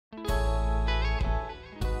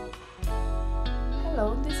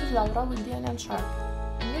this is Laura with DNN Sharp.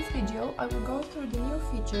 In this video, I will go through the new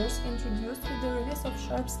features introduced with the release of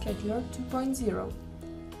Sharp Scheduler 2.0.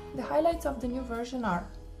 The highlights of the new version are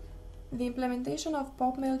the implementation of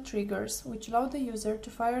Popmail triggers, which allow the user to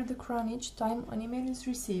fire the cron each time an email is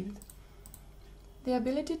received, the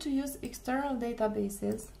ability to use external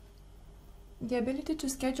databases, the ability to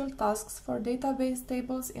schedule tasks for database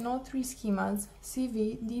tables in all three schemas,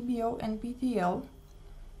 CV, DBO, and PTL,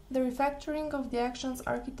 the refactoring of the actions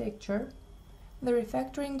architecture, the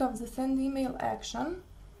refactoring of the send email action,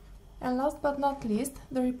 and last but not least,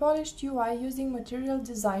 the repolished UI using material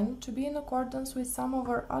design to be in accordance with some of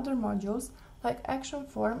our other modules like Action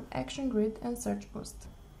Form, Action Grid, and Search Boost.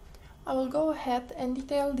 I will go ahead and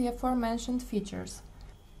detail the aforementioned features.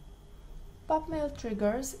 Popmail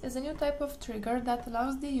triggers is a new type of trigger that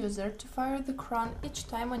allows the user to fire the cron each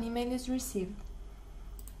time an email is received.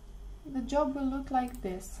 The job will look like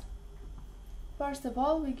this. First of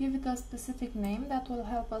all, we give it a specific name that will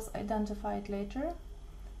help us identify it later.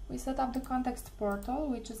 We set up the context portal,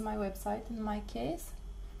 which is my website in my case.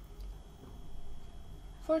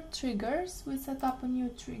 For triggers, we set up a new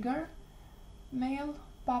trigger, mail,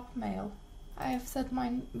 Popmail. I have set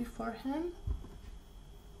mine beforehand.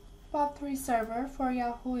 POP3 server for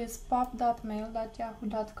Yahoo is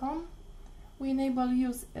pop.mail.yahoo.com. We enable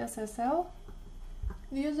use SSL.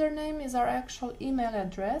 The username is our actual email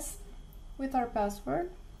address with our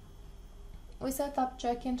password. We set up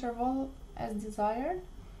check interval as desired.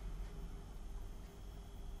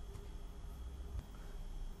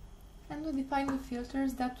 And we define the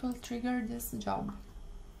filters that will trigger this job.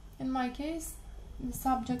 In my case, the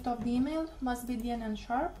subject of the email must be DNN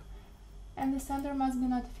Sharp, and the sender must be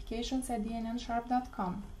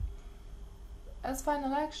notifications@dnnsharp.com. As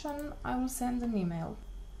final action, I will send an email.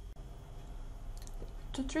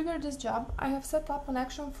 To trigger this job, I have set up an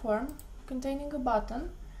action form containing a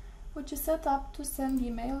button, which is set up to send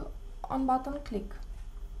email on button click.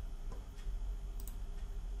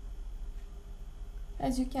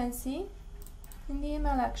 As you can see, in the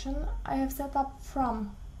email action, I have set up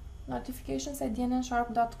from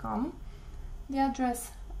notifications@dnnsharp.com. The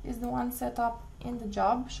address is the one set up in the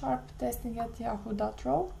job,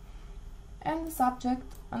 sharptesting@yahoo.ro, and the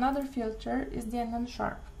subject, another filter, is DNN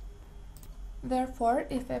Sharp. Therefore,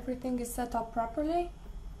 if everything is set up properly,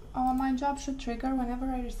 my job should trigger whenever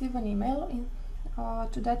I receive an email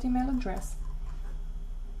to that email address.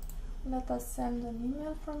 Let us send an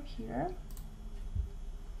email from here.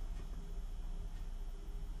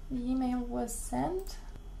 The email was sent.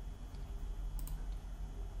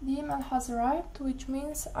 The email has arrived, which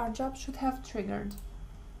means our job should have triggered.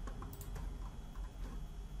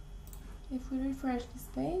 If we refresh this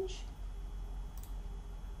page,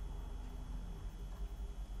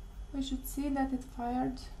 we should see that it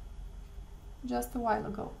fired just a while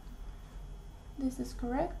ago. This is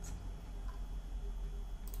correct.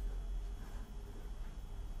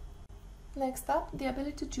 Next up, the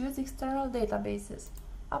ability to use external databases.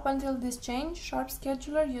 Up until this change, Sharp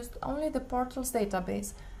Scheduler used only the portal's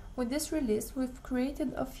database. With this release, we've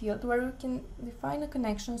created a field where we can define a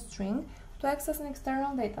connection string to access an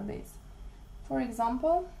external database. For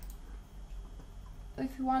example,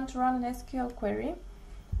 if you want to run an SQL query,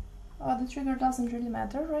 the trigger doesn't really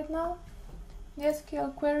matter right now. The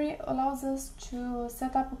SQL query allows us to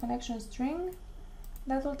set up a connection string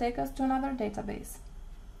that will take us to another database.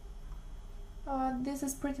 This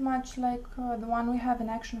is pretty much like the one we have in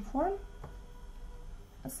Action Form,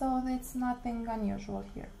 so it's nothing unusual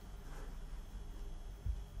here.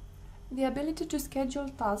 The ability to schedule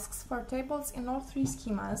tasks for tables in all three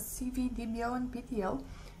schemas, CV, DBO, and PTL,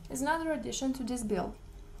 is another addition to this build.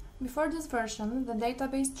 Before this version, the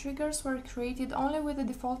database triggers were created only with the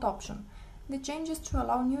default option. The change is to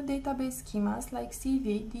allow new database schemas like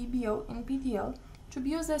CV, DBO, and PTL to be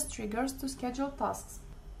used as triggers to schedule tasks.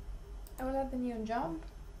 I will add a new job,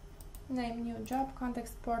 name new job,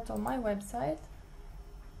 context portal, my website,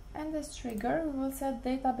 and as trigger we will set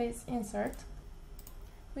database insert.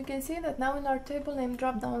 We can see that now in our table name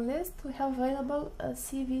drop-down list we have available a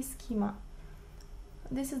CV schema.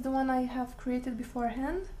 This is the one I have created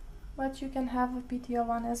beforehand, but you can have a PTL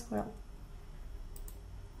one as well.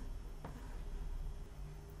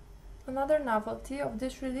 Another novelty of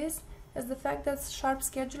this release is the fact that Sharp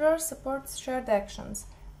Scheduler supports shared actions.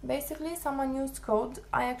 Basically, some unused code,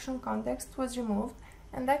 iActionContext, was removed,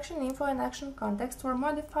 and action info and action context were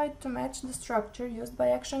modified to match the structure used by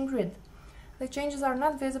Action Grid. The changes are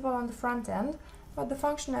not visible on the front end, but the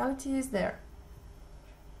functionality is there.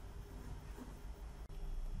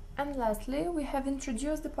 And lastly, we have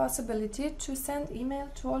introduced the possibility to send email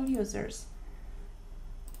to all users.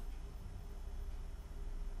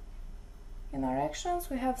 In our actions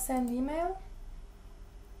we have send email.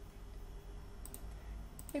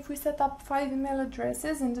 If we set up 5 email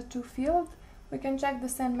addresses in the to field, we can check the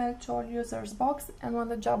send mail to all users box, and when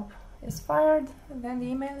the job is fired, then the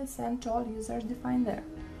email is sent to all users defined there.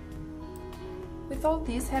 With all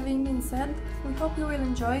this having been said, we hope you will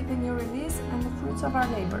enjoy the new release and the fruits of our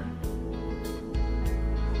labor.